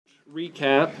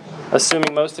recap,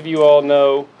 assuming most of you all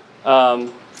know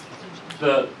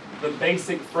the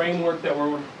basic framework that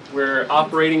we're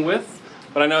operating with.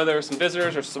 But I know there are some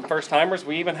visitors or some first-timers.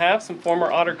 We even have some former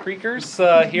Otter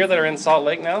Creekers here that are in Salt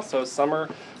Lake now, so Summer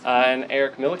and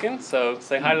Eric Milliken. So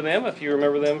say hi to them if you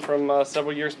remember them from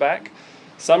several years back.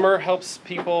 Summer helps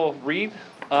people read.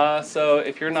 So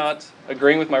if you're not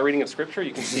agreeing with my reading of Scripture,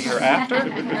 you can see her after.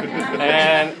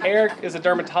 And Eric is a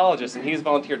dermatologist, and he's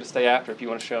volunteered to stay after if you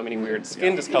want to show him any weird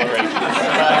skin discoloration.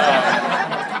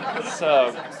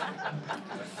 So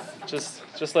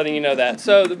just letting you know that.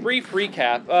 So the brief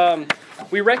recap.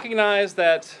 We recognize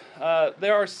that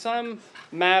there are some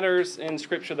matters in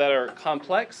Scripture that are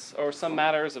complex, or some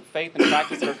matters of faith and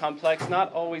practice that are complex,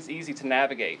 not always easy to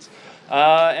navigate.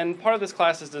 And part of this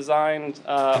class is designed,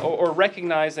 or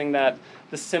recognizing that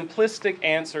the simplistic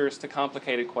answers to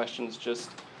complicated questions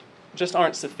just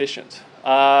aren't sufficient.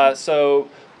 So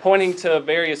pointing to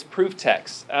various proof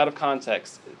texts out of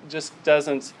context just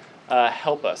doesn't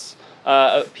help us.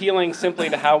 Appealing simply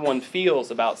to how one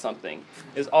feels about something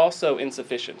is also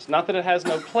insufficient. Not that it has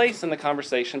no place in the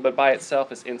conversation, but by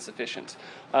itself is insufficient.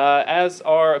 As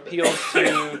are appeals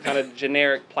to kind of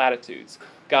generic platitudes.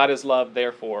 God is love,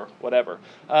 therefore, whatever.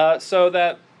 So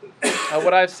that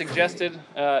what I've suggested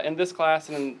in this class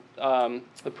and in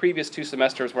the previous 2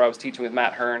 semesters where I was teaching with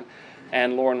Matt Hearn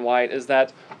and Lauren White is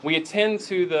that we attend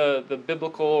to the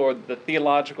biblical or the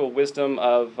theological wisdom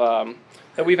of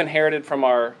that we've inherited from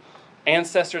our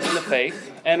ancestors in the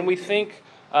faith, and we think,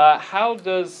 how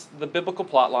does the biblical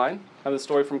plotline, the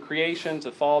story from creation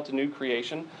to fall to new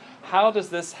creation, how does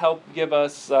this help give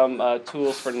us some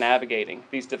tools for navigating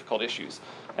these difficult issues?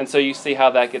 And so you see how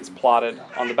that gets plotted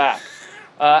on the back.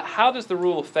 How does the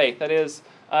rule of faith, that is,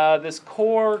 this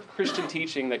core Christian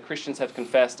teaching that Christians have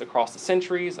confessed across the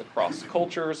centuries, across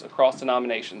cultures, across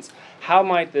denominations, how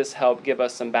might this help give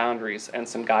us some boundaries and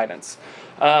some guidance?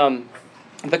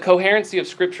 The coherency of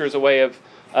Scripture is a way of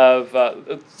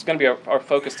it's going to be our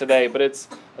focus today, but it's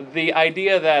the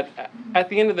idea that at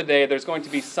the end of the day, there's going to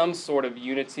be some sort of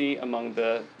unity among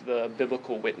the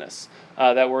biblical witness,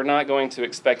 that we're not going to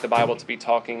expect the Bible to be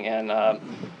talking in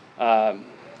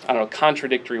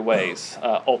contradictory ways,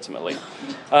 ultimately.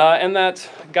 And that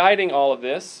guiding all of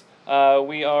this,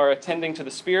 we are attending to the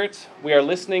Spirit, we are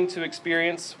listening to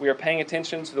experience, we are paying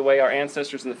attention to the way our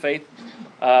ancestors in the faith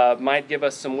might give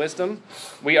us some wisdom.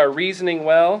 We are reasoning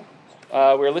well. We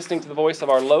are listening to the voice of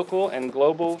our local and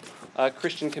global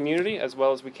Christian community as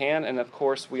well as we can, and of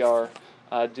course we are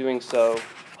doing so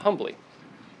humbly.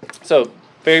 So,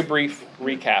 very brief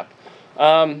recap.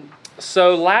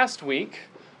 So last week,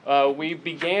 we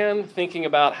began thinking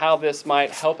about how this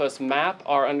might help us map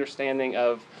our understanding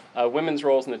of women's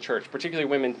roles in the church, particularly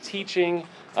women teaching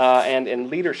and in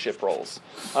leadership roles.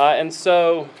 And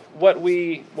so what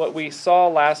we saw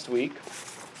last week,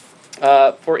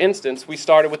 for instance, we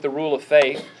started with the rule of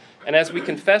faith, and as we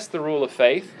confessed the rule of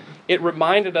faith, it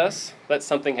reminded us that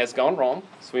something has gone wrong,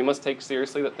 so we must take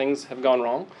seriously that things have gone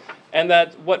wrong, and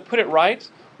that what put it right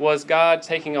was God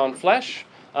taking on flesh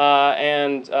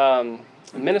and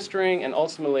ministering and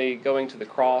ultimately going to the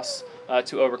cross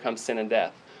to overcome sin and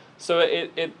death. So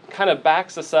it kind of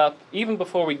backs us up, even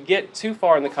before we get too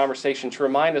far in the conversation, to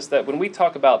remind us that when we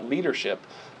talk about leadership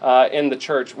in the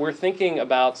church, we're thinking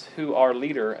about who our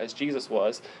leader, as Jesus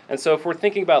was. And so if we're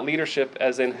thinking about leadership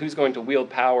as in who's going to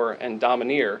wield power and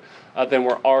domineer, then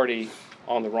we're already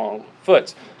on the wrong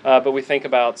foot. But we think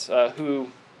about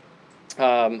who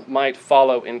might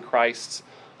follow in Christ's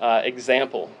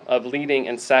example of leading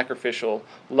in sacrificial,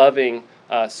 loving,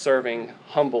 serving,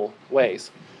 humble ways.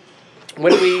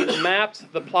 When we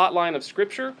mapped the plot line of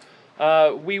Scripture,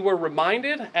 we were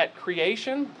reminded at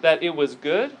creation that it was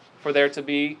good for there to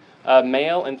be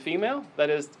male and female. That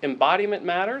is, embodiment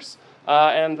matters,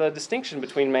 and the distinction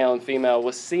between male and female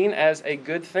was seen as a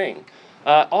good thing.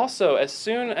 Also, as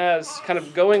soon as kind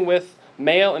of going with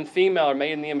male and female are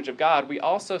made in the image of God, we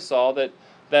also saw that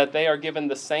they are given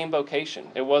the same vocation.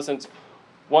 It wasn't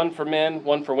one for men,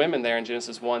 one for women there in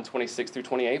Genesis 1:26 through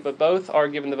 28, but both are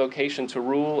given the vocation to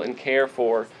rule and care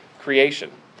for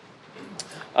creation.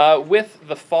 With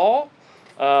the fall,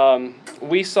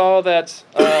 we saw that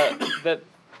that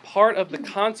part of the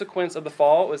consequence of the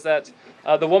fall was that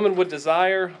the woman would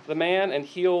desire the man and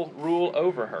he'll rule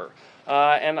over her.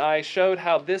 And I showed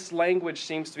how this language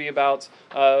seems to be about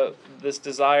this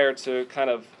desire to kind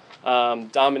of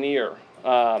domineer.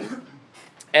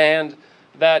 And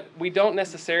that we don't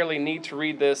necessarily need to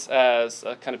read this as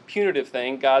a kind of punitive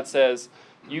thing. God says,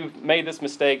 you've made this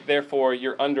mistake, therefore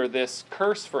you're under this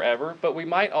curse forever. But we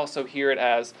might also hear it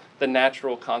as the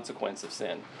natural consequence of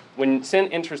sin. When sin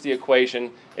enters the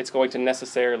equation, it's going to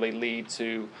necessarily lead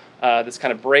to this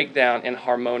kind of breakdown in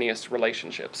harmonious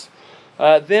relationships.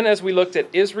 Then as we looked at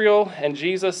Israel and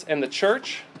Jesus and the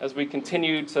church, as we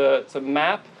continued to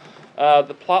map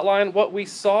the plot line, what we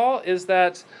saw is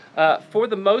that for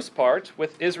the most part,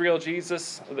 with Israel,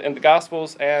 Jesus, and the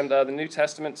Gospels and the New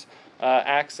Testament,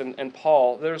 Acts and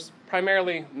Paul, there's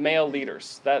primarily male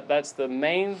leaders. That's the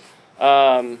main,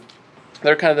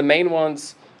 they're kind of the main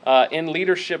ones in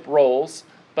leadership roles,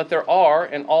 but there are,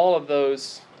 in all of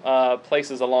those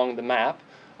places along the map,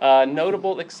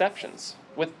 notable exceptions.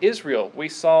 With Israel, we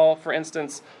saw, for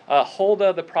instance,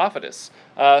 Huldah the prophetess,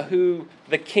 who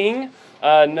the king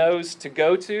knows to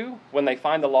go to when they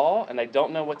find the law and they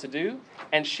don't know what to do,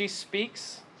 and she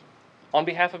speaks on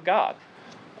behalf of God,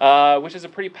 which is a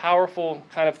pretty powerful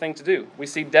kind of thing to do. We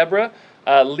see Deborah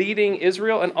leading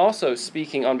Israel and also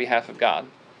speaking on behalf of God.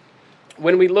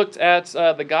 When we looked at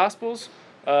the Gospels,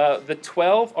 the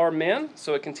 12 are men,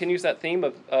 so it continues that theme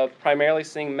of primarily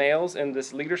seeing males in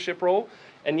this leadership role.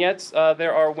 And yet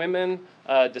there are women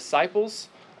disciples,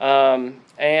 and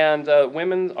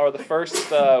women are the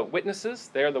first witnesses.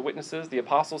 They're the witnesses, the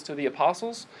apostles to the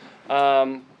apostles.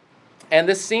 And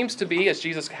this seems to be, as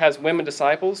Jesus has women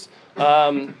disciples,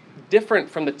 different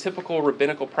from the typical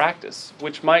rabbinical practice,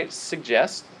 which might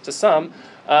suggest to some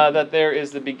that there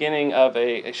is the beginning of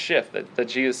a shift, that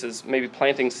Jesus is maybe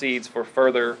planting seeds for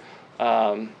further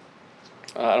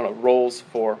roles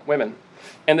for women.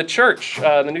 And the church,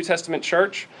 the New Testament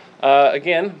church,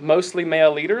 again, mostly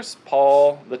male leaders,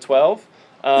 Paul, the 12.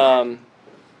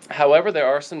 However, there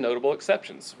are some notable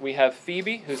exceptions. We have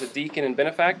Phoebe, who's a deacon and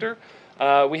benefactor.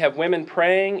 We have women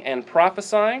praying and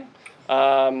prophesying.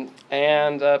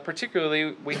 And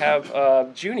particularly, we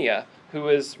have Junia, who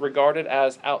is regarded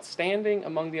as outstanding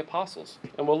among the apostles.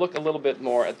 And we'll look a little bit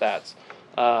more at that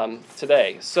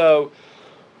today. So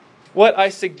what I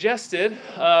suggested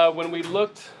when we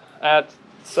looked at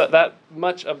that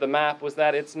much of the map was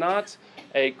that it's not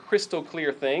a crystal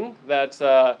clear thing,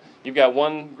 that you've got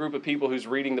one group of people who's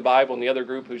reading the Bible and the other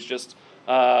group who's just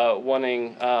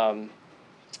wanting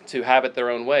to have it their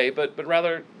own way, but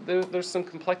rather there's some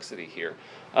complexity here.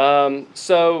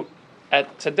 So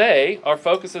today, our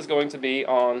focus is going to be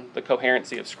on the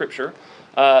coherency of Scripture,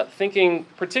 thinking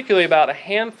particularly about a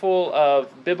handful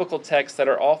of biblical texts that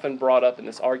are often brought up in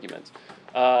this argument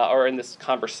or in this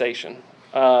conversation,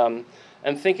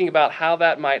 and thinking about how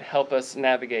that might help us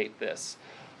navigate this.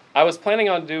 I was planning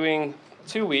on doing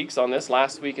 2 weeks on this,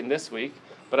 last week and this week,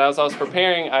 but as I was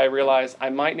preparing, I realized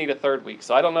I might need a third week.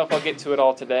 So I don't know if I'll get to it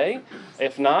all today.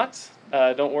 If not,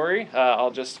 don't worry. I'll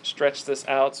just stretch this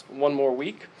out one more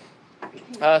week.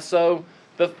 So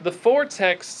the four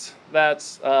texts that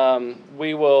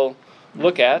we will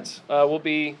look at will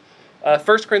be 1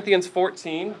 Corinthians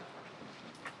 14,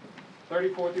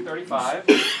 34 through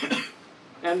 35.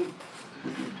 And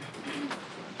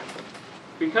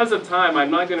because of time,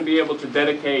 I'm not going to be able to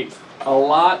dedicate a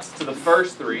lot to the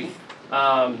first three.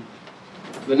 The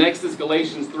next is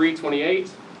Galatians 3:28.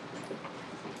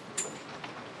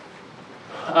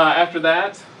 After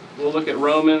that, we'll look at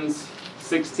Romans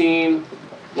 16,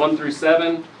 1 through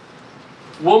 7.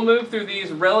 We'll move through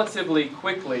these relatively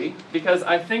quickly because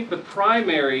I think the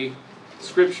primary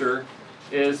scripture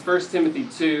is 1 Timothy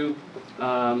 2,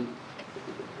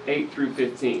 8 through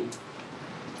 15.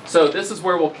 So this is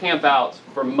where we'll camp out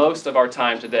for most of our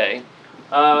time today.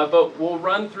 But we'll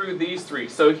run through these three.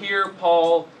 So here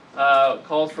Paul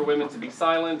calls for women to be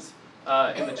silent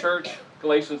in the church.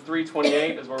 Galatians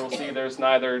 3:28 is where we'll see there's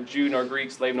neither Jew nor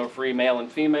Greek, slave nor free, male and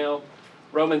female.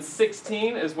 Romans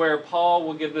 16 is where Paul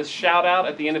will give this shout out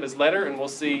at the end of his letter, and we'll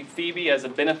see Phoebe as a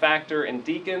benefactor and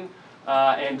deacon,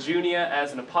 and Junia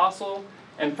as an apostle.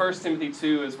 And 1 Timothy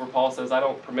 2 is where Paul says, I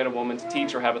don't permit a woman to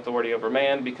teach or have authority over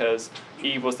man because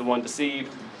Eve was the one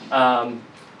deceived, and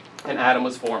Adam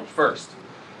was formed first.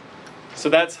 So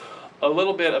that's a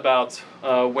little bit about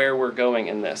where we're going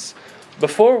in this.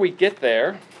 Before we get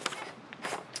there,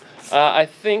 I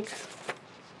think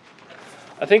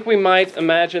we might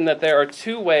imagine that there are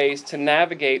two ways to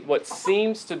navigate what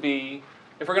seems to be,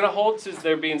 if we're going to hold to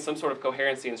there being some sort of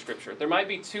coherency in Scripture, there might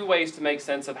be two ways to make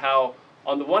sense of how,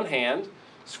 on the one hand,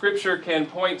 Scripture can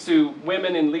point to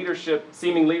women in leadership,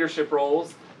 seeming leadership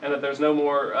roles, and that there's no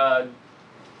more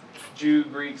Jew,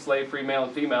 Greek, slave, free, male,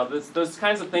 and female. Those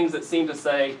kinds of things that seem to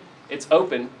say it's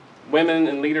open. Women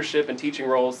in leadership and teaching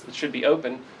roles, it should be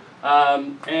open.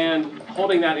 And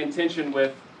holding that in tension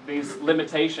with these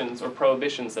limitations or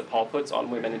prohibitions that Paul puts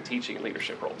on women in teaching and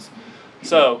leadership roles.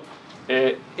 So,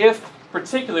 if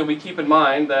particularly we keep in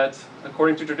mind that,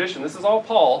 according to tradition, this is all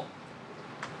Paul,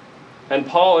 And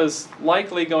Paul is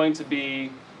likely going to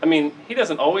be, he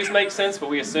doesn't always make sense, but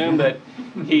we assume that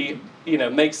he,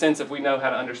 makes sense if we know how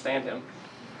to understand him.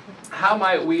 How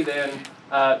might we then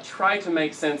try to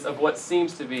make sense of what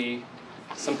seems to be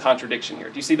some contradiction here?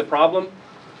 Do you see the problem?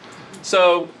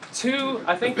 So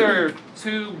I think there are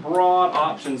two broad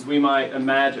options we might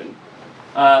imagine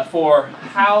for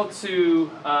how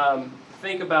to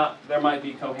think about there might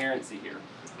be coherency here.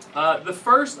 The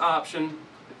first option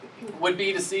would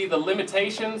be to see the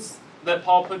limitations that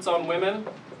Paul puts on women.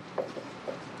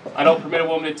 I don't permit a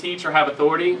woman to teach or have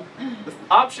authority.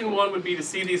 Option one would be to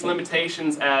see these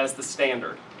limitations as the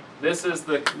standard. This is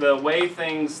the way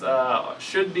things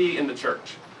should be in the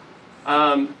church.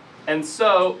 And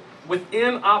so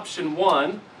within option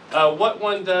one, what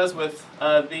one does with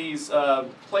these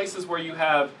places where you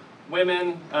have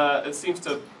women, it seems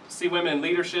to see women in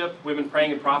leadership, women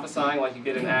praying and prophesying like you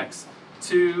get in Acts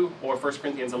 2 or 1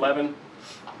 Corinthians 11,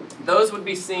 those would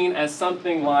be seen as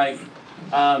something like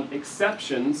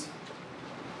exceptions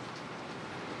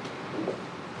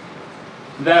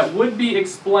that would be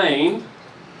explained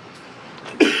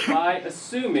by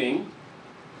assuming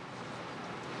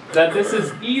that this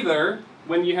is either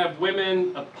when you have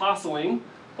women apostling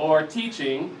or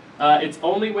teaching, it's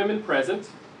only women present,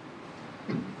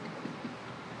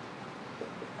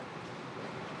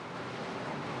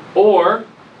 or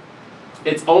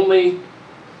it's only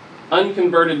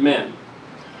unconverted men.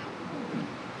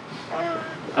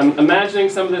 I'm imagining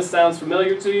some of this sounds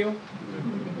familiar to you.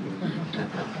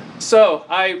 So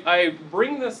I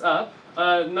bring this up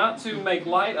not to make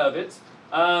light of it,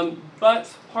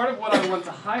 but part of what I want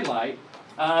to highlight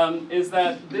is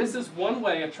that this is one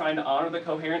way of trying to honor the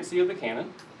coherency of the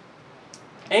canon,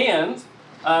 and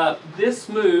this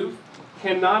move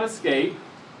cannot escape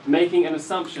making an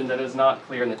assumption that is not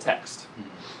clear in the text.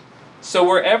 So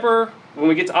when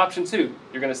we get to option 2,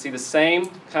 you're going to see the same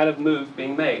kind of move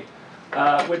being made,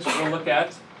 which we'll look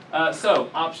at. So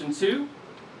option 2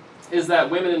 is that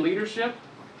women in leadership,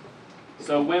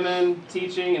 so women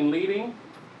teaching and leading,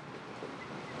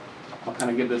 I'll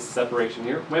kind of give this separation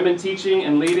here. Women teaching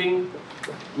and leading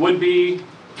would be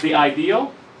the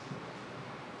ideal.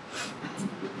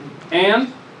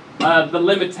 And the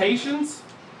limitations,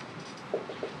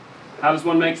 how does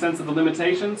one make sense of the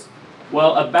limitations?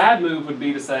 Well, a bad move would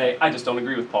be to say, I just don't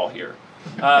agree with Paul here.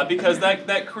 Because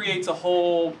that creates a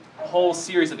whole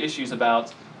series of issues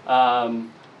about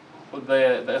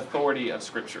the authority of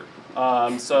Scripture.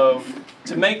 So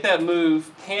to make that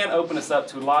move can open us up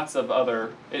to lots of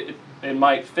other, it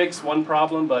might fix one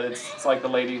problem, but it's like the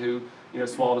lady who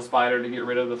swallowed a spider to get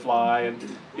rid of the fly,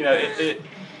 and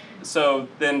so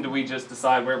then do we just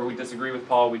decide wherever we disagree with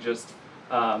Paul, we just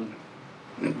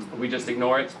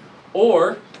ignore it?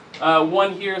 Or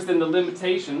one hears then the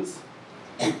limitations.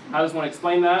 How does one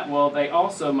explain that? Well, they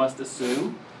also must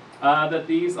assume that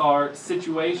these are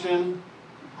situation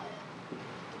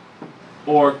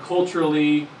or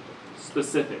culturally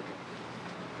specific.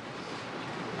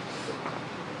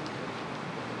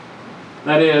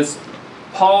 That is,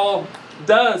 Paul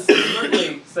does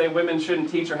certainly say women shouldn't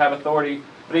teach or have authority,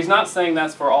 but he's not saying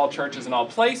that's for all churches and all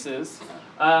places,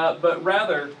 but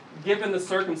rather, given the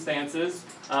circumstances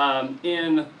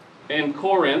in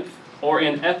Corinth or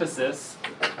in Ephesus,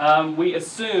 we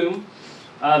assume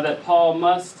that Paul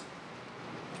must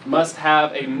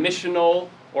have a missional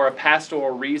or a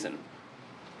pastoral reason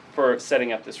for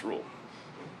setting up this rule.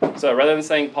 So rather than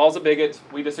saying Paul's a bigot,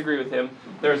 we disagree with him,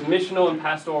 there's missional and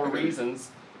pastoral reasons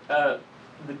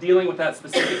dealing with that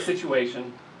specific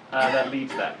situation that lead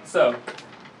to that. So,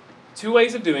 two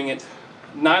ways of doing it.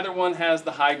 Neither one has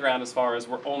the high ground as far as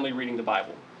we're only reading the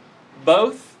Bible.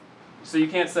 Both, so you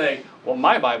can't say, well,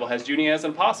 my Bible has Junie as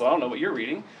an apostle. I don't know what you're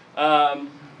reading.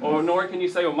 Or nor can you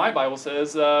say, well, my Bible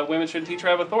says women shouldn't teach or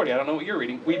have authority. I don't know what you're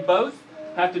reading. We both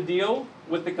have to deal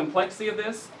with the complexity of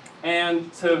this,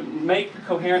 and to make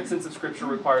coherent sense of Scripture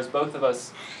requires both of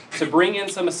us to bring in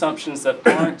some assumptions that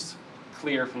aren't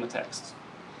clear from the text.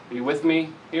 Are you with me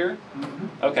here?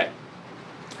 Okay.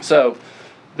 So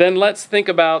then let's think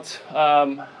about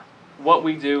what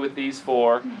we do with these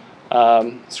four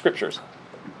scriptures.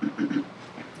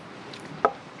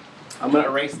 I'm going to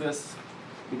erase this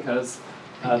because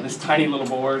this tiny little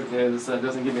board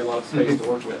doesn't give me a lot of space to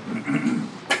work with.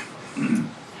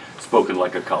 Spoken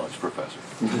like a college professor.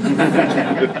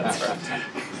 That's right.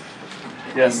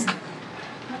 Yes.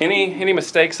 Any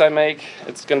mistakes I make,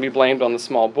 it's going to be blamed on the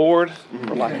small board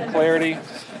for lack of clarity.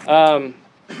 All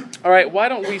right, why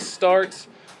don't we start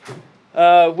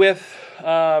with,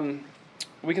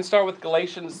 we can start with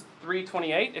Galatians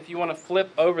 3:28, if you want to flip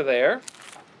over there.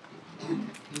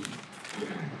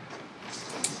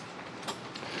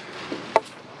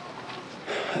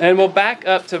 And we'll back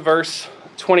up to verse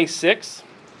 26.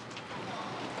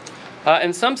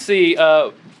 And some see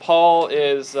Paul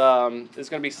is going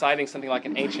to be citing something like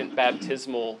an ancient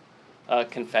baptismal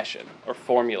confession or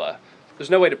formula.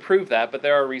 There's no way to prove that, but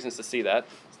there are reasons to see that.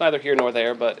 It's neither here nor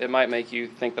there, but it might make you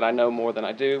think that I know more than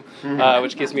I do,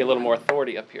 which gives me a little more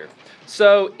authority up here.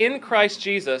 So, in Christ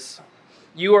Jesus,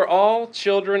 you are all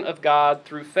children of God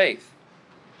through faith.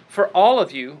 For all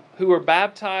of you who were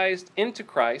baptized into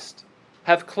Christ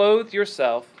have clothed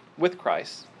yourself with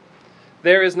Christ.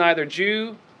 There is neither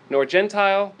Jew nor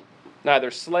Gentile, neither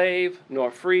slave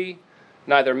nor free,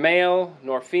 neither male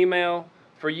nor female,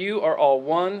 for you are all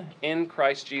one in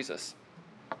Christ Jesus.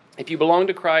 If you belong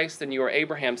to Christ, then you are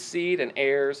Abraham's seed and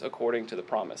heirs according to the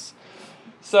promise.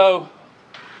 So,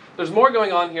 there's more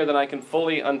going on here than I can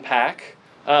fully unpack.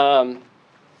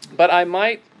 But I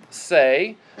might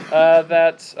say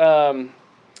that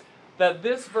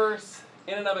this verse,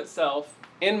 in and of itself,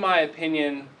 in my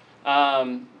opinion,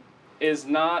 is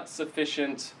not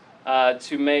sufficient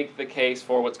to make the case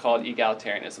for what's called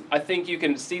egalitarianism. I think you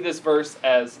can see this verse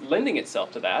as lending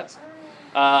itself to that.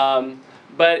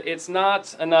 But it's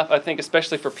not enough, I think,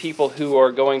 especially for people who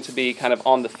are going to be kind of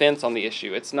on the fence on the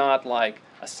issue. It's not like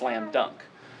a slam dunk.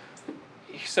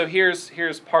 So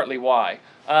here's partly why.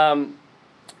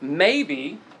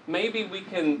 Maybe we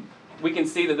can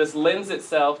see that this lends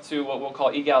itself to what we'll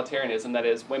call egalitarianism, that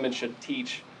is, women should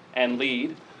teach and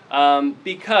lead,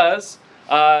 because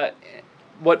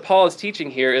what Paul is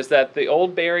teaching here is that the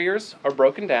old barriers are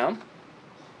broken down.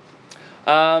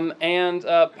 And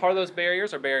part of those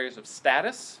barriers are barriers of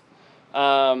status.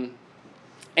 And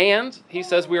he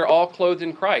says we are all clothed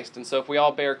in Christ. And so if we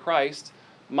all bear Christ,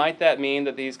 might that mean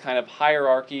that these kind of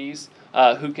hierarchies,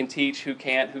 who can teach, who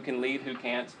can't, who can lead, who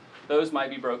can't, those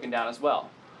might be broken down as well.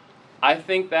 I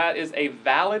think that is a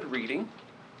valid reading,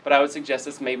 but I would suggest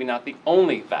it's maybe not the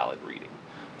only valid reading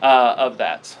of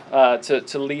that,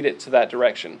 to lead it to that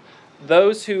direction.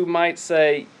 Those who might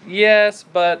say, yes,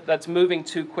 but that's moving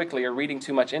too quickly or reading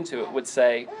too much into it, would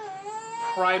say,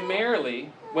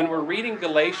 primarily, when we're reading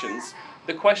Galatians,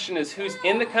 the question is who's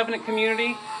in the covenant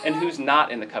community and who's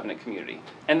not in the covenant community.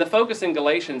 And the focus in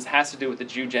Galatians has to do with the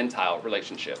Jew-Gentile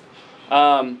relationship.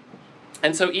 And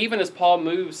so even as Paul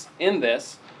moves in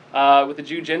this, with the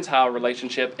Jew-Gentile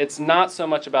relationship, it's not so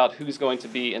much about who's going to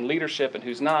be in leadership and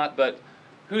who's not, but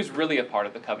who's really a part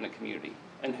of the covenant community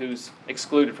and who's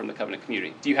excluded from the covenant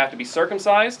community. Do you have to be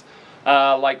circumcised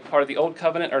like part of the old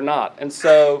covenant or not? And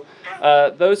so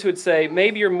those who would say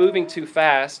maybe you're moving too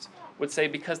fast would say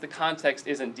because the context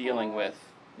isn't dealing with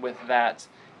that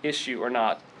issue or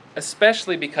not.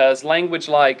 Especially because language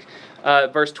like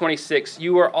verse 26,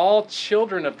 you are all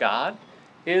children of God,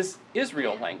 is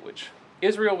Israel language.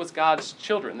 Israel was God's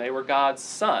children. They were God's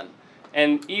son.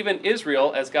 And even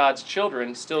Israel, as God's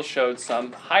children, still showed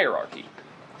some hierarchy.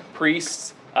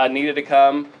 Priests needed to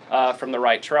come from the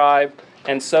right tribe,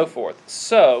 and so forth.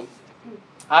 So,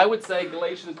 I would say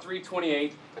Galatians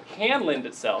 3:28 can lend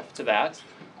itself to that,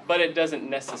 but it doesn't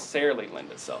necessarily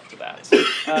lend itself to that.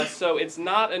 So it's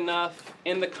not enough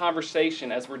in the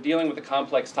conversation as we're dealing with a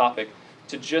complex topic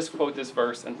to just quote this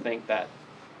verse and think that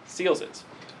seals it.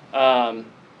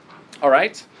 All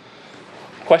right.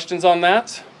 Questions on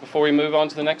that before we move on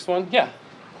to the next one? Yeah.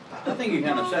 I think you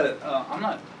kind of said it. I'm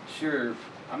not sure.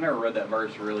 I've never read that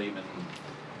verse to really even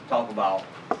talk about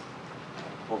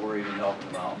what we're even talking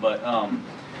about. But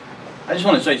I just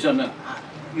want to say something.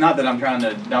 Not that I'm trying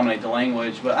to dominate the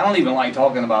language, but I don't even like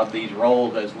talking about these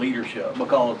roles as leadership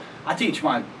because I teach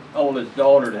my oldest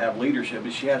daughter to have leadership,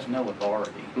 but she has no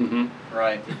authority. Mm-hmm.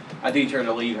 Right? I teach her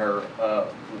to lead her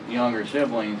younger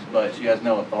siblings, but she has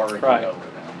no authority over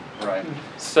them. Right.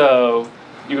 So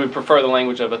you would prefer the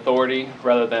language of authority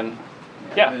rather than...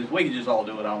 Yeah. We can just all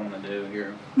do what I want to do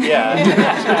here. Yeah.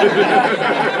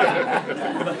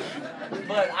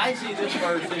 but I see this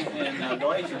verse in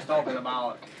Galatians talking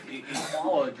about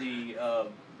equality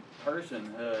of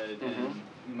personhood and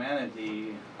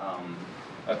humanity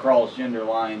across gender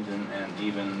lines and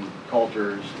even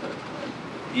cultures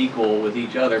equal with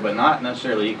each other, but not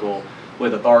necessarily equal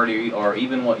with authority or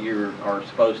even what you are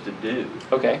supposed to do.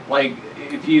 Okay. Like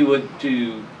if you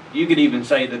could even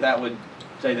say that would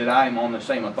say that I am on the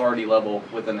same authority level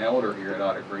with an elder here at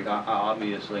Otter Creek. I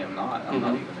obviously am not. I'm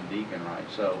not even a deacon, right?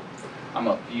 So I'm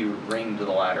a few rings of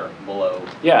the ladder below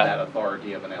that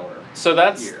authority of an elder. So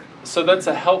that's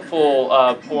a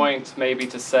helpful point maybe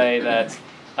to say that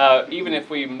even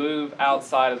if we move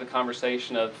outside of the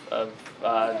conversation of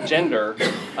gender,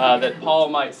 that Paul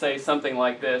might say something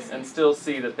like this and still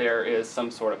see that there is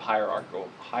some sort of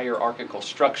hierarchical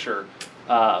structure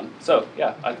So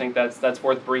yeah, I think that's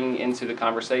worth bringing into the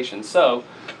conversation. So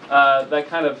that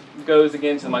kind of goes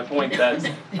again to my point that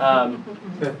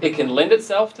it can lend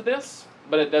itself to this,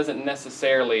 but it doesn't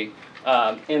necessarily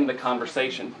end the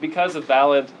conversation because of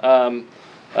valid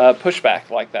pushback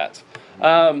like that.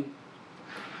 1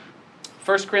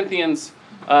 Corinthians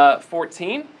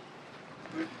 14.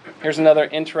 Here's another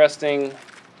interesting,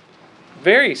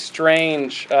 very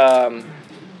strange.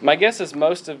 My guess is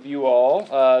most of you all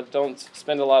don't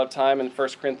spend a lot of time in 1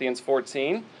 Corinthians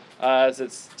 14, as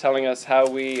it's telling us how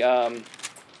we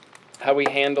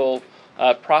handle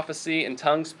prophecy and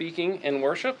tongue speaking in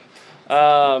worship.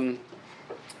 The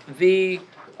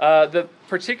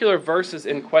particular verses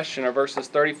in question are verses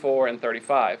 34 and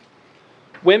 35.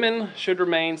 Women should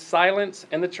remain silent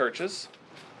in the churches.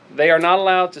 They are not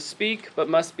allowed to speak, but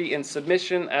must be in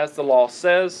submission, as the law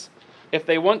says. If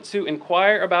they want to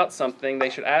inquire about something, they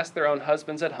should ask their own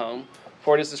husbands at home,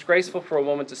 for it is disgraceful for a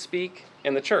woman to speak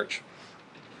in the church.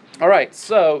 All right,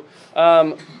 so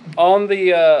on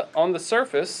the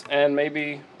surface, and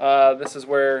maybe this is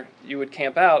where you would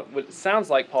camp out, it sounds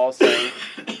like Paul's saying,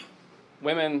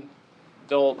 women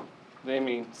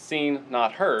seen,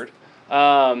 not heard.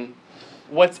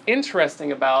 What's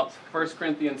interesting about 1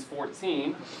 Corinthians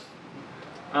 14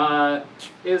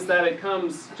 is that it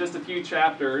comes just a few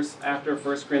chapters after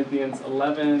 1 Corinthians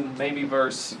 11, maybe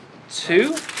verse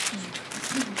 2,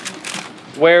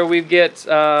 where we get,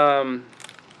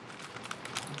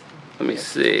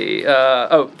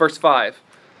 verse 5,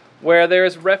 where there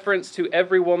is reference to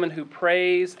every woman who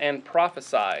prays and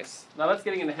prophesies. Now that's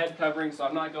getting into head covering, so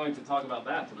I'm not going to talk about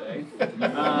that today.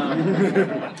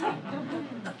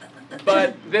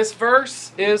 But this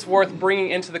verse is worth bringing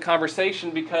into the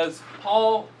conversation because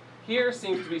Paul here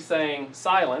seems to be saying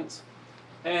silent,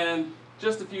 and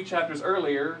just a few chapters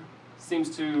earlier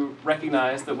seems to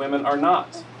recognize that women are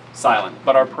not silent,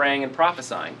 but are praying and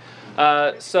prophesying.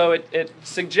 So it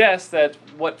suggests that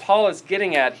what Paul is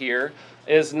getting at here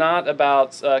is not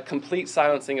about complete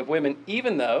silencing of women,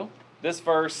 even though this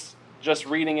verse, just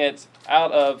reading it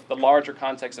out of the larger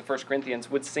context of 1 Corinthians,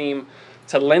 would seem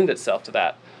to lend itself to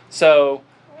that. So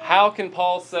how can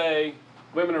Paul say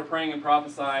women are praying and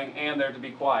prophesying and they're to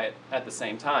be quiet at the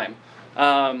same time?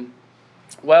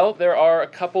 Well, there are a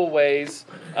couple ways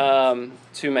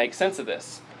to make sense of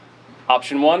this.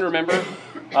 Option one, remember,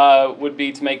 would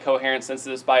be to make coherent sense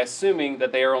of this by assuming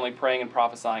that they are only praying and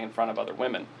prophesying in front of other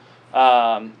women.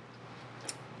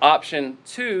 Option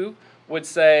two would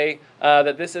say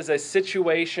that this is a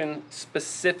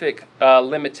situation-specific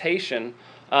limitation,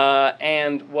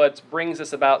 and what brings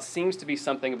this about seems to be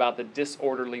something about the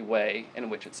disorderly way in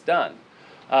which it's done.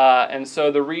 And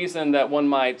so the reason that one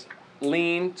might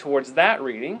lean towards that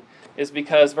reading is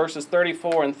because verses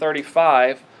 34 and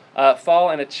 35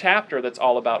 fall in a chapter that's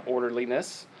all about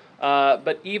orderliness.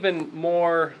 But even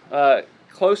more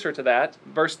closer to that,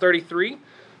 verse 33,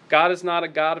 God is not a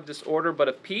God of disorder but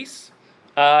of peace.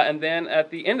 And then at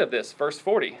the end of this, verse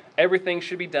 40, everything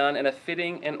should be done in a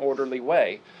fitting and orderly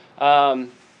way.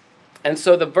 And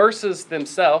so the verses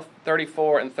themselves,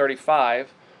 34 and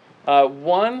 35,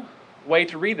 one way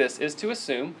to read this is to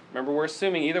assume, remember we're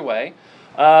assuming either way,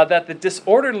 that the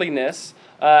disorderliness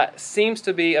seems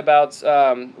to be about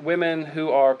women who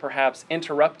are perhaps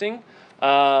interrupting,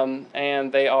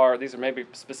 and these are maybe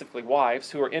specifically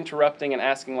wives, who are interrupting and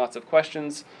asking lots of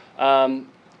questions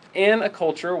in a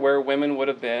culture where women would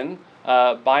have been,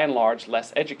 by and large,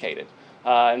 less educated.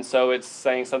 And so it's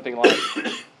saying something like,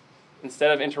 instead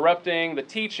of interrupting the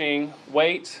teaching,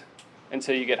 wait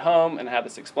until you get home and have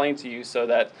this explained to you so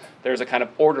that there's a kind of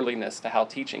orderliness to how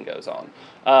teaching goes on.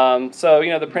 So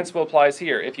the principle applies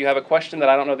here. If you have a question that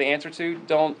I don't know the answer to,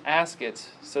 don't ask it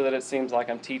so that it seems like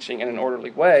I'm teaching in an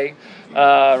orderly way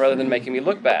rather than making me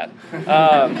look bad.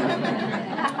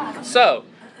 So,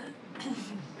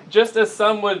 just as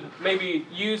some would maybe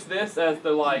use this as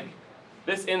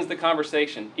this ends the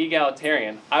conversation,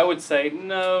 egalitarian, I would say,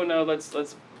 no,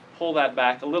 let's pull that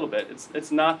back a little bit.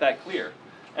 It's not that clear.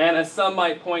 And as some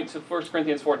might point to 1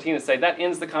 Corinthians 14 and say, that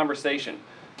ends the conversation.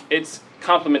 It's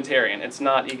complementarian. It's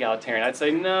not egalitarian. I'd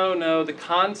say, no, the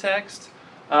context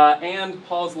and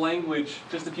Paul's language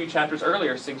just a few chapters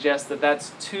earlier suggests that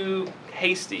that's too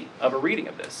hasty of a reading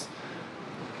of this.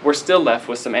 We're still left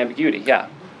with some ambiguity. Yeah.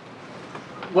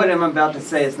 What I'm about to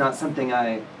say is not something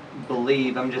I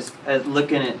believe. I'm just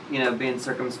looking at, being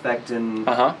circumspect in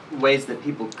ways that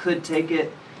people could take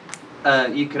it.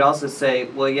 You could also say,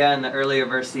 well, yeah, in the earlier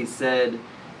verse he said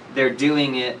they're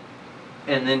doing it,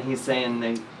 and then he's saying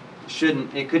they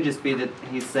shouldn't. It could just be that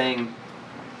he's saying,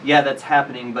 yeah, that's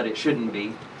happening, but it shouldn't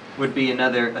be, would be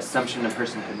another assumption a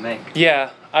person could make.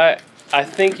 Yeah, I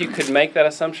think you could make that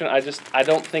assumption. I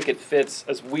don't think it fits.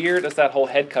 As weird as that whole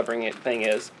head covering it thing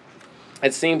is,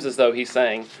 it seems as though he's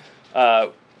saying,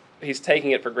 he's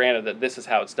taking it for granted that this is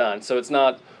how it's done. So it's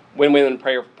not when women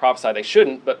pray or prophesy they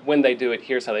shouldn't, but when they do it,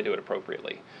 here's how they do it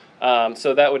appropriately.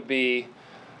 So that would be,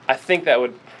 I think that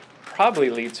would probably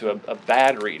lead to a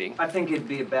bad reading. I think it'd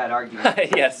be a bad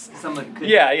argument. Yes. Someone could.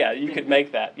 Yeah, you could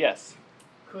make that, yes.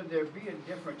 Could there be a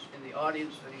difference in the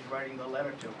audience that he's writing the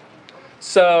letter to?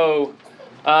 So,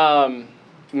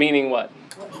 meaning what?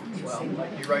 Well,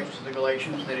 like he writes to the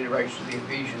Galatians, then he writes to the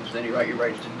Ephesians, then he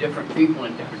writes to different people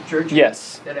in different churches.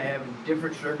 Yes. That are having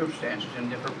different circumstances and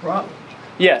different problems.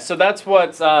 Yeah, so that's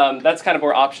what that's kind of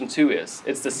where option 2 is.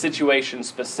 It's the situation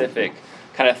specific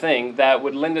kind of thing that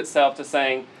would lend itself to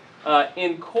saying,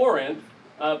 in Corinth,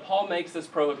 Paul makes this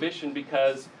prohibition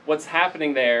because what's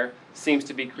happening there seems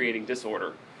to be creating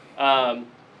disorder. And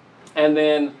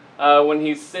then when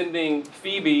he's sending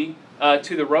Phoebe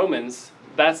to the Romans,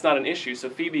 that's not an issue. So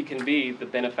Phoebe can be the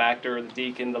benefactor, the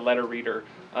deacon, the letter reader,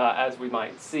 as we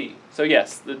might see. So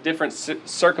yes, the different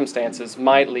circumstances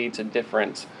might lead to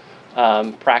different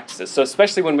practices. So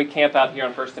especially when we camp out here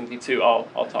on 1 Timothy 2,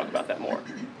 I'll talk about that more.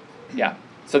 Yeah.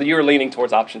 So you're leaning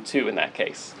towards option 2 in that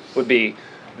case, would be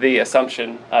the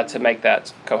assumption to make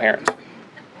that coherent.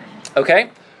 Okay.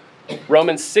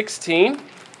 Romans 16.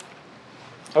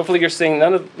 Hopefully you're seeing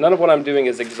none of what I'm doing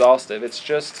is exhaustive. It's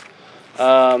just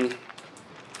my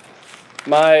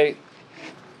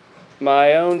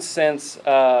own sense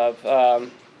of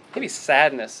maybe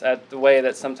sadness at the way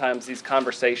that sometimes these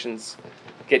conversations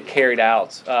get carried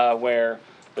out, where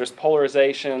there's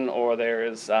polarization or there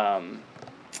is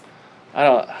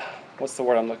what's the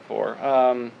word I'm looking for?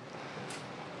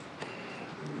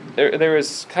 There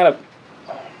is kind of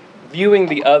viewing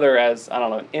the other as,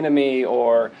 an enemy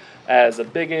or as a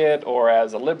bigot or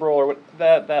as a liberal or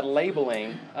that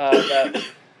labeling, that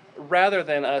rather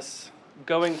than us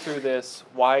going through this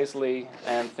wisely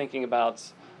and thinking about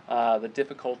the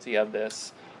difficulty of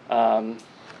this and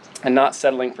not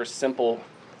settling for simple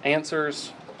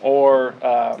answers or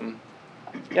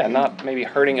not maybe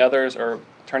hurting others or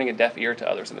turning a deaf ear to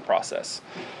others in the process.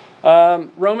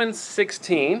 Romans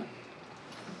 16,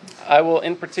 I will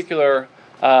in particular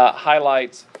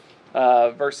highlight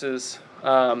verses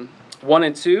 1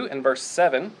 and 2 and verse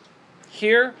 7.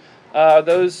 Here we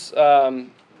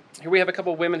have a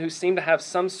couple of women who seem to have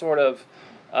some sort of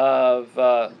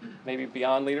maybe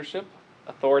beyond leadership,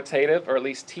 authoritative, or at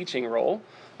least teaching role,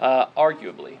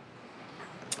 arguably.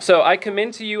 So I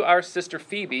commend to you our sister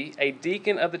Phoebe, a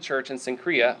deacon of the church in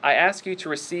Cenchrea. I ask you to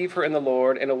receive her in the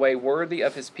Lord in a way worthy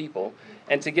of his people,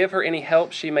 and to give her any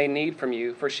help she may need from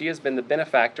you, for she has been the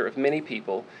benefactor of many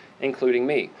people, including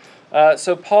me.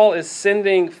 So Paul is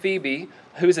sending Phoebe,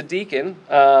 who's a deacon,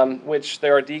 which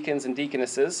there are deacons and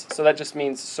deaconesses, so that just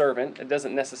means servant. It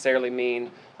doesn't necessarily mean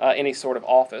any sort of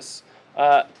office.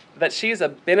 That she is a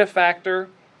benefactor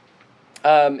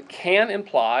can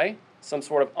imply some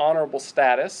sort of honorable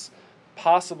status,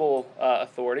 possible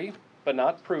authority, but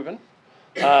not proven.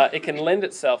 It can lend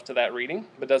itself to that reading,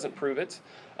 but doesn't prove it.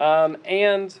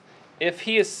 And if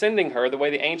he is sending her, the way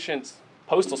the ancient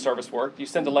postal service worked, you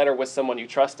sent a letter with someone you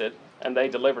trusted, and they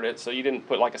delivered it, so you didn't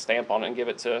put like a stamp on it and give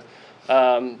it to,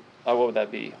 what would that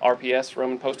be, RPS,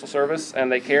 Roman Postal Service,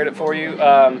 and they carried it for you.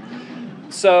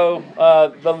 So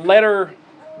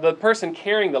the person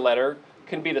carrying the letter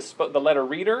can be the letter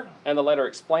reader and the letter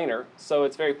explainer. So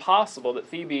it's very possible that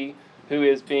Phoebe, who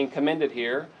is being commended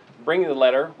here, bringing the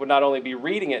letter, would not only be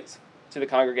reading it to the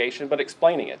congregation, but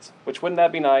explaining it. Which wouldn't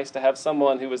that be nice to have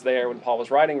someone who was there when Paul was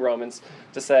writing Romans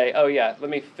to say, oh yeah, let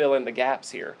me fill in the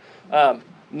gaps here.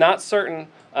 Not certain,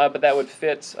 but that would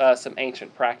fit some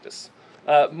ancient practice.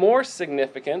 More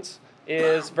significant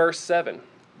is verse 7.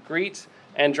 Greet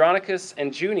Andronicus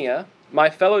and Junia, my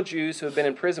fellow Jews who have been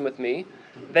in prison with me.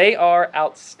 They are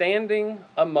outstanding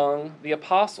among the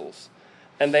apostles,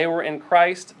 and they were in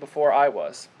Christ before I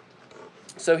was.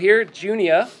 So here,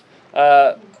 Junia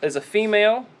is a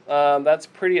female. That's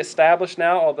pretty established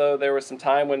now, although there was some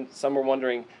time when some were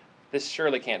wondering, this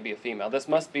surely can't be a female. This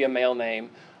must be a male name,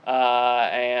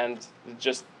 and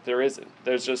just there isn't.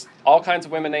 There's just all kinds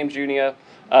of women named Junia,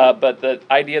 but the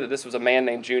idea that this was a man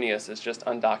named Junius is just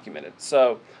undocumented.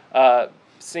 So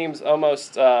seems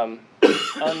almost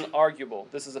unarguable.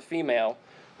 This is a female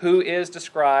who is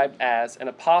described as an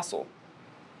apostle.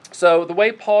 So the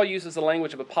way Paul uses the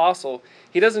language of apostle,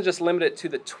 he doesn't just limit it to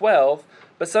the 12,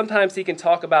 but sometimes he can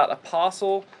talk about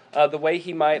apostle the way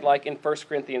he might, like in 1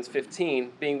 Corinthians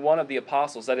 15, being one of the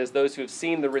apostles, that is, those who have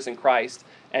seen the risen Christ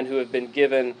and who have been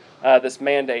given this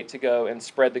mandate to go and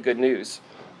spread the good news.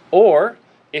 Or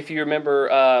if you remember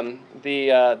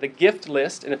the gift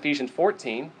list in Ephesians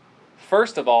 14,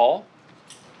 first of all,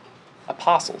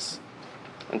 apostles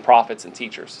and prophets and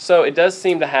teachers. So it does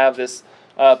seem to have this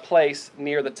place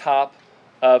near the top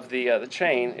of the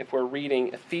chain if we're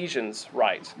reading Ephesians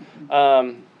right.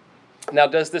 Now,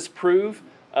 does this prove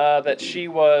that she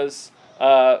was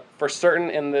for certain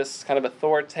in this kind of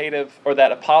authoritative, or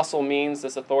that apostle means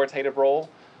this authoritative role?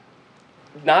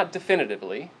 Not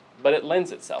definitively, but it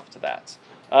lends itself to that.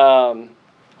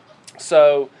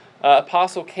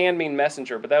 Apostle can mean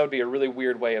messenger, but that would be a really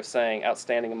weird way of saying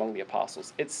outstanding among the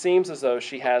apostles. It seems as though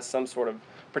she has some sort of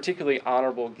particularly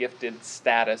honorable, gifted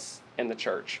status in the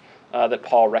church that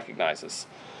Paul recognizes.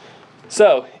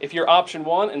 So, if you're option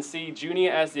 1 and see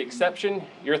Junia as the exception,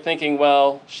 you're thinking,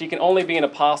 well, she can only be an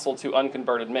apostle to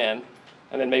unconverted men,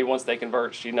 and then maybe once they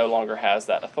convert, she no longer has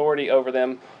that authority over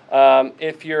them.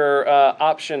 If you're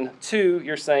option 2,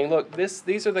 you're saying, look,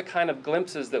 these are the kind of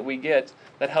glimpses that we get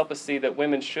that help us see that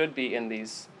women should be in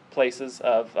these places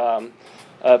of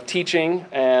teaching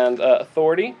and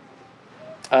authority.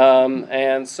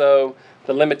 And so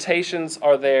the limitations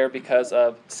are there because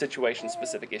of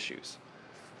situation-specific issues.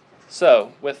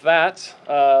 So with that,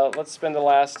 let's spend the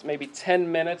last maybe 10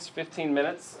 minutes, 15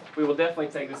 minutes. We will definitely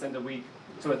take this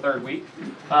to a third week,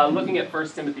 looking at 1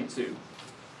 Timothy 2.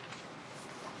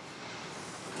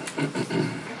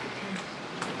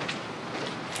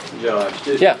 Josh,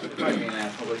 Yeah.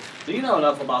 Do you know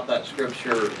enough about that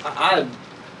scripture? I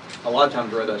a lot of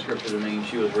times read that scripture to mean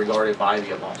she was regarded by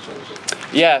the apostles.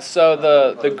 Yeah, so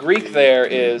the Greek there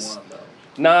is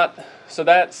not, so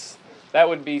that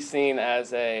would be seen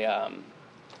as a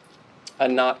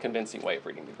not convincing way of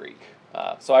reading the Greek.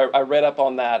 So I read up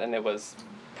on that, and it was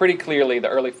pretty clearly the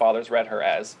early fathers read her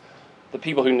as, the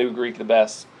people who knew Greek the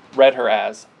best read her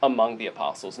as among the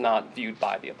apostles, not viewed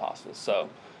by the apostles. So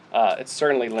it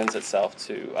certainly lends itself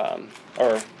to,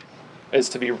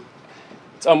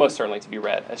 it's almost certainly to be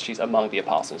read as she's among the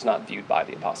apostles, not viewed by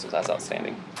the apostles. That's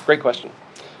outstanding. Great question.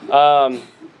 So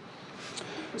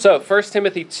 1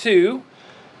 Timothy 2,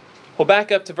 we'll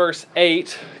back up to verse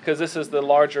 8, because this is the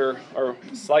larger, or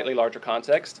slightly larger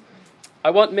context. I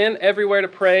want men everywhere to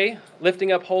pray,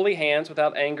 lifting up holy hands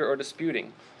without anger or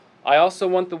disputing. I also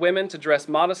want the women to dress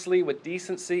modestly with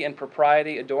decency and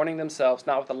propriety, adorning themselves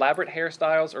not with elaborate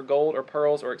hairstyles or gold or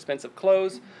pearls or expensive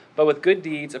clothes, but with good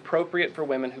deeds appropriate for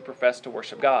women who profess to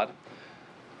worship God.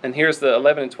 And here's the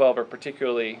 11 and 12 are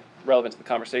particularly relevant to the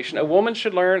conversation. A woman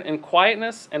should learn in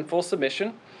quietness and full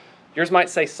submission. Yours might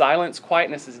say silence.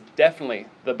 Quietness is definitely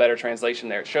the better translation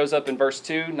there. It shows up in verse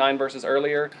 2, 9 verses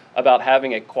earlier, about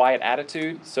having a quiet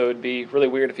attitude. So it'd be really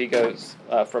weird if he goes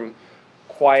from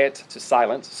quiet to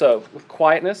silent. So with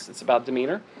quietness, it's about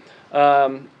demeanor.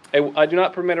 I do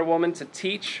not permit a woman to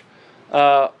teach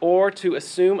or to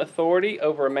assume authority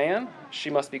over a man. She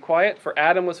must be quiet. For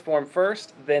Adam was formed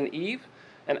first, then Eve.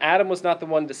 And Adam was not the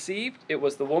one deceived. It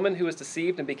was the woman who was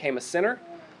deceived and became a sinner.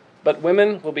 But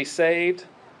women will be saved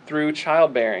through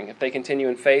childbearing if they continue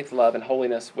in faith, love, and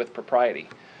holiness with propriety.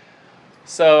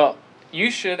 So you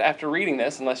should, after reading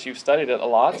this, unless you've studied it a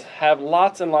lot, have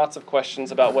lots and lots of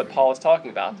questions about what Paul is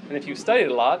talking about. And if you've studied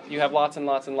it a lot, you have lots and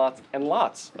lots and lots and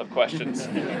lots of questions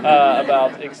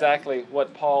about exactly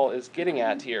what Paul is getting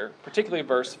at here, particularly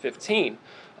verse 15,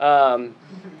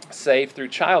 saved through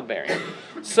childbearing.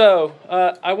 So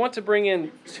I want to bring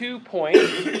in 2 points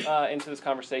into this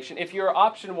conversation. If you're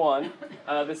option 1,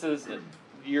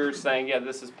 you're saying, yeah,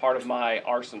 this is part of my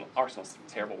arsenal. Arsenal's a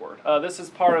terrible word. This is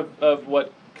part of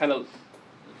what kind of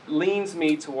leans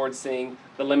me towards seeing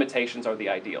the limitations are the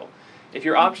ideal. If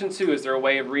your option 2, is there a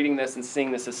way of reading this and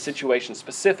seeing this as situation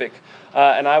specific?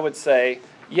 And I would say,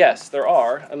 yes, there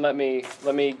are. And let me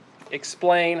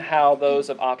explain how those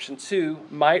of option 2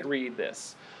 might read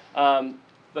this.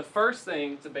 The first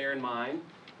thing to bear in mind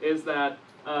is that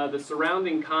the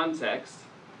surrounding context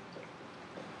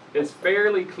is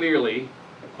fairly clearly,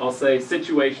 I'll say,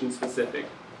 situation specific.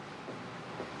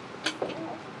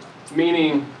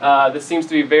 Meaning, this seems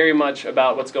to be very much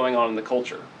about what's going on in the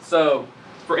culture. So,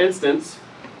 for instance,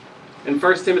 in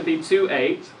 1 Timothy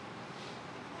 2:8,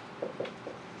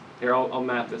 here I'll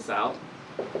map this out.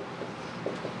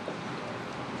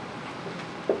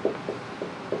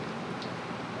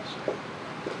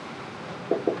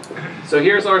 So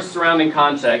here's our surrounding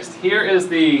context. Here is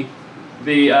the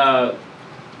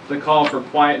call for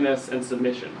quietness and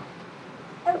submission.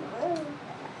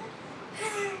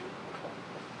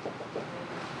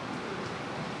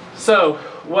 So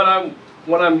what I'm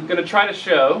going to try to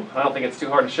show, I don't think it's too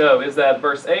hard to show, is that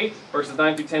verse 8, verses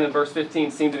 9 through 10, and verse 15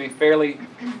 seem to be fairly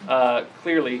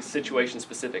clearly situation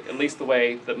specific, at least the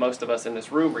way that most of us in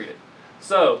this room read it.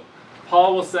 So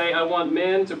Paul will say, I want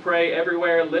men to pray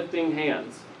everywhere lifting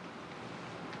hands.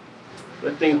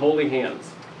 Lifting holy hands.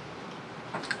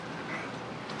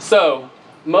 So,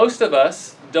 most of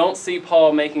us don't see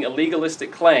Paul making a legalistic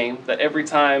claim that every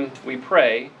time we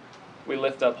pray, we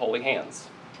lift up holy hands.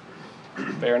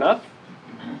 Fair enough?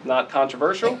 Not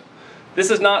controversial? This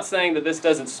is not saying that this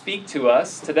doesn't speak to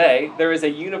us today. There is a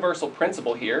universal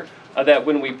principle here that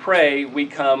when we pray, we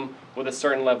come with a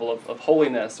certain level of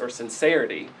holiness or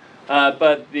sincerity.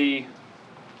 But the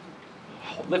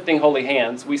lifting holy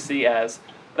hands we see as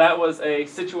that was a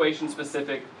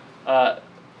situation-specific address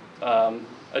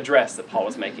that Paul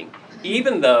was making.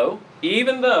 Even though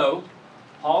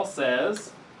Paul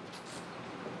says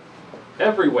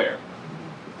everywhere,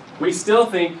 we still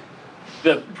think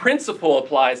the principle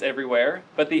applies everywhere,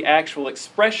 but the actual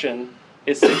expression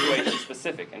is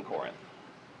situation-specific in Corinth.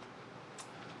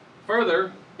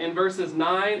 Further, in verses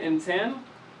 9 and 10,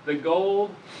 the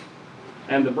gold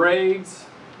and the braids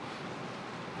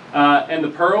and the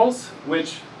pearls,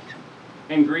 which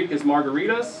in Greek is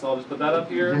margaritas, so I'll just put that up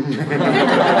here.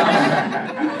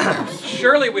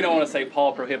 Surely we don't want to say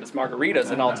Paul prohibits margaritas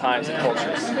in all times and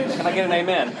cultures. Can I get an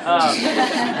amen?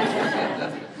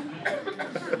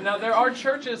 Now, there are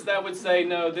churches that would say,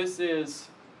 no, this is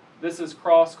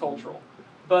cross-cultural.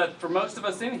 But for most of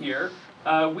us in here,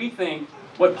 we think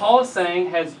what Paul is saying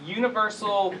has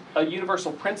a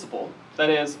universal principle. That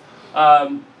is,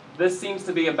 this seems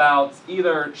to be about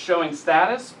either showing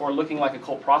status or looking like a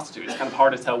cult prostitute. It's kind of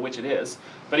hard to tell which it is.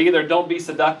 But either don't be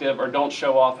seductive or don't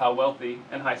show off how wealthy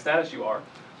and high status you are.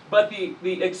 But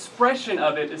the expression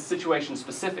of it is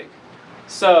situation-specific.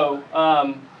 So,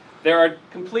 there are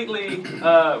completely,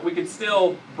 we could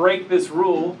still break this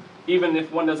rule even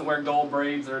if one doesn't wear gold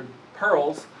braids or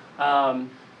pearls.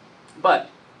 But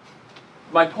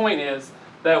my point is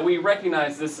that we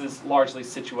recognize this is largely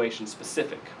situation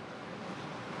specific.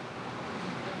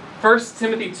 1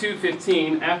 Timothy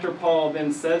 2:15, after Paul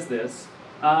then says this,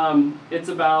 it's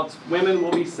about women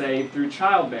will be saved through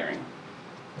childbearing.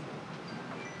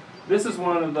 This is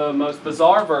one of the most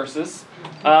bizarre verses.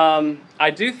 I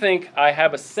do think I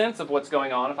have a sense of what's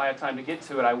going on. If I have time to get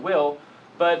to it, I will.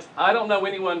 But I don't know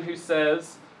anyone who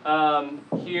says,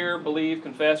 hear, believe,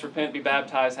 confess, repent, be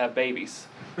baptized, have babies.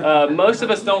 Most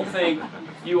of us don't think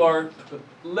you are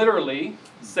literally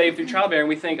saved through childbearing.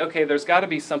 We think, okay, there's got to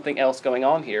be something else going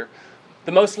on here.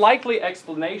 The most likely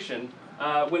explanation,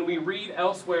 when we read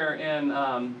elsewhere in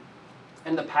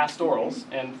the pastorals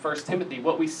in 1 Timothy,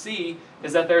 what we see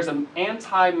is that there's an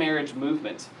anti-marriage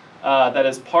movement that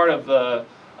is part of the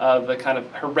kind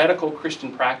of heretical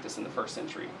Christian practice in the first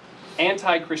century.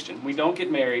 Anti-Christian. We don't get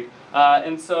married.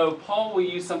 And so Paul will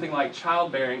use something like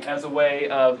childbearing as a way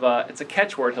of, it's a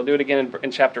catchword. He'll do it again in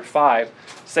chapter 5.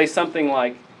 Say something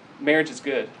like, marriage is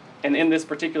good. And in this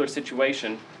particular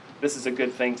situation, this is a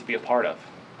good thing to be a part of.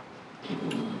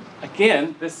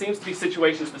 Again, this seems to be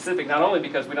situation specific, not only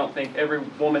because we don't think every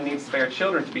woman needs to bear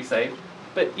children to be saved,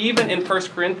 but even in 1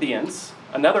 Corinthians,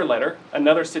 another letter,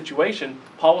 another situation,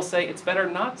 Paul will say it's better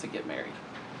not to get married.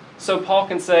 So Paul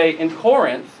can say, in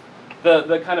Corinth,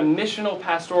 the kind of missional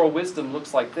pastoral wisdom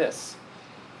looks like this.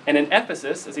 And in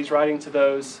Ephesus, as he's writing to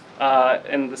those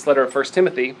in this letter of 1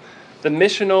 Timothy, the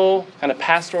missional kind of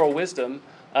pastoral wisdom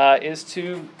is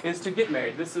to get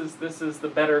married. This is the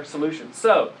better solution.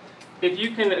 So, if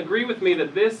you can agree with me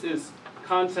that this is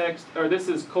context, or this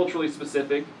is culturally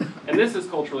specific, and this is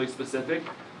culturally specific,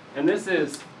 and this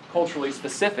is culturally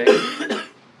specific,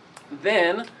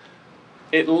 then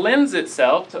it lends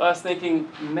itself to us thinking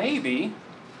maybe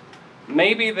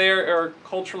there are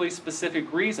culturally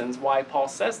specific reasons why Paul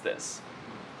says this.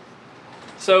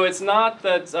 So it's not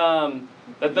that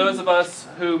that those of us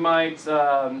who might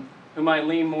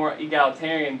lean more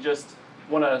egalitarian just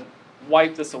want to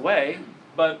wipe this away,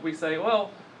 but we say, well,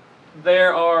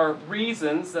 there are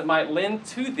reasons that might lend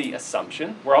to the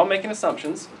assumption. We're all making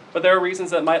assumptions, but there are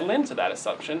reasons that might lend to that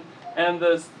assumption. And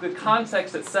the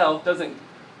context itself doesn't,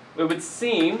 it would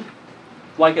seem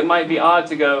like it might be odd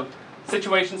to go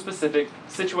situation specific,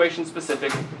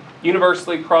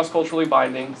 universally cross-culturally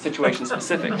binding, situation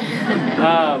specific.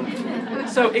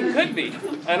 So it could be,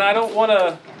 and I don't want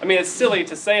to, I mean, it's silly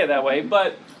to say it that way,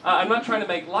 but I'm not trying to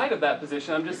make light of that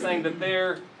position. I'm just saying that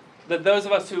those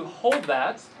of us who hold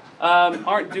that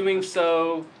aren't doing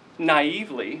so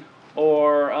naively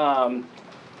or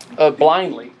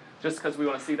blindly just because we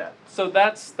want to see that. So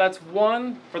that's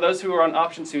one, for those who are on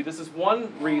option 2, this is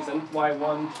one reason why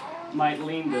one might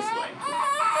lean this way.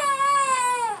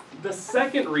 The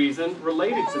second reason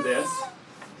related to this,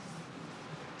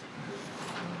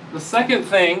 the second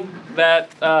thing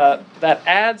that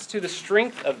adds to the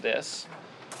strength of this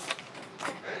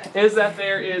is that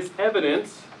there is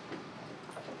evidence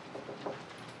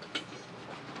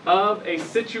of a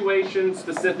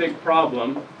situation-specific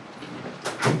problem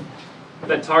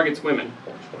that targets women.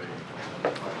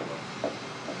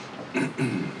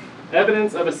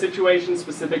 Evidence of a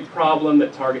situation-specific problem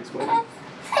that targets women.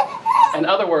 In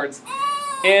other words,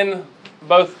 in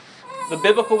both the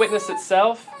biblical witness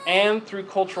itself and through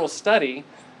cultural study,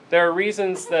 there are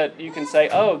reasons that you can say,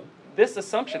 oh, this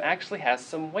assumption actually has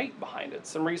some weight behind it,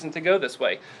 some reason to go this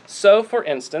way. So, for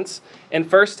instance, in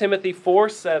 1 Timothy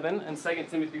 4:7 and 2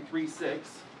 Timothy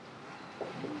 3:6,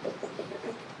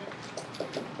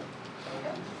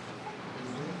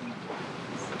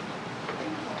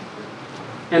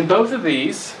 in both of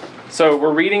these, so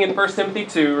we're reading in 1 Timothy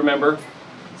 2, remember.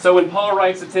 So when Paul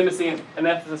writes to Timothy and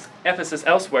Ephesus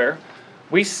elsewhere,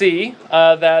 we see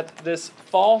that this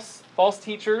false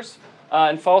teachers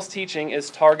and false teaching is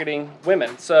targeting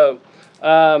women. So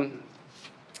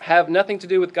have nothing to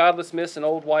do with godless myths and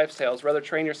old wives' tales. Rather,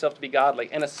 train yourself to be godly.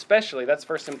 And especially, that's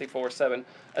 1 Timothy 4:7,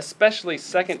 especially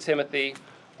 2 Timothy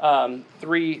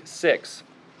 3:6.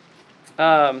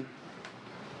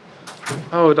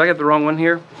 Oh, did I get the wrong one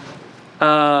here?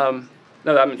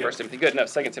 No, I'm in 1 Timothy. Good, no,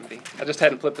 2 Timothy. I just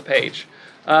hadn't flipped the page.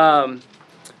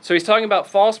 So he's talking about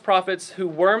false prophets who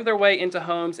worm their way into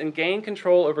homes and gain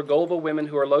control over gullible women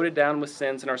who are loaded down with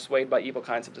sins and are swayed by evil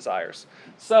kinds of desires.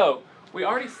 So we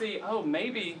already see,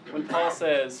 maybe when Paul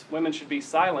says women should be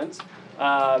silent,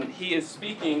 he is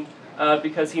speaking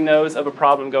because he knows of a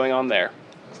problem going on there.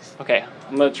 Okay,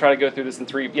 I'm going to try to go through this in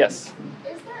 3. Yes?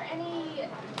 Is there any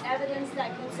evidence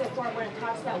that can support when it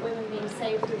talks about women being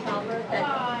saved through childbirth,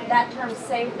 that term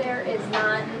saved there is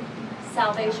not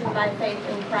salvation by faith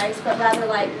in Christ, but rather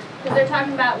because they're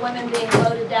talking about women being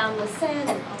loaded down with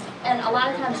sin, and a lot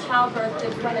of times childbirth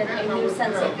gives women a new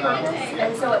sense of purpose,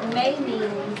 and so it may mean,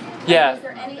 is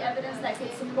there any evidence that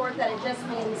could support that it just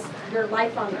means your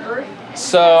life on earth?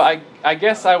 So I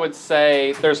guess I would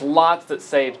say there's lots that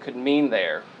saved could mean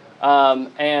there.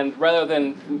 And rather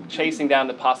than chasing down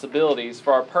the possibilities,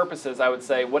 for our purposes, I would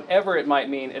say whatever it might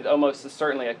mean, it almost is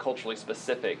certainly a culturally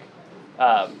specific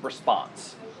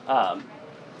response.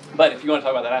 But if you want to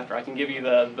talk about that after, I can give you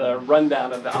the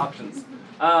rundown of the options.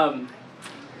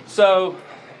 So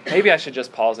maybe I should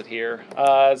just pause it here.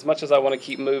 As much as I want to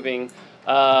keep moving,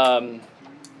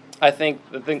 I think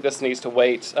this needs to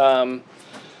wait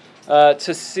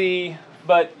to see.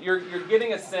 But you're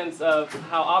getting a sense of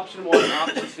how option 1 and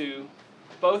option 2,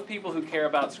 both people who care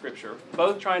about Scripture,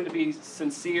 both trying to be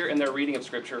sincere in their reading of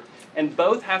Scripture, and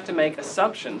both have to make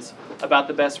assumptions about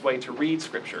the best way to read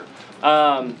Scripture.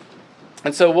 And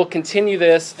so we'll continue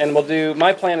this, and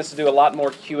my plan is to do a lot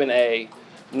more Q&A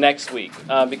next week,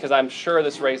 because I'm sure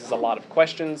this raises a lot of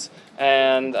questions,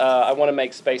 and I want to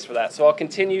make space for that. So I'll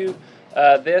continue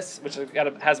this, which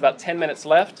has about 10 minutes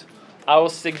left. I will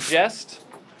suggest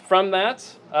from that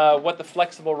what the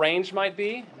flexible range might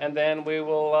be, and then we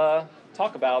will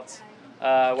talk about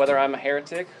whether I'm a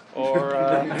heretic or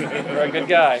a good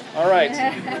guy. All right.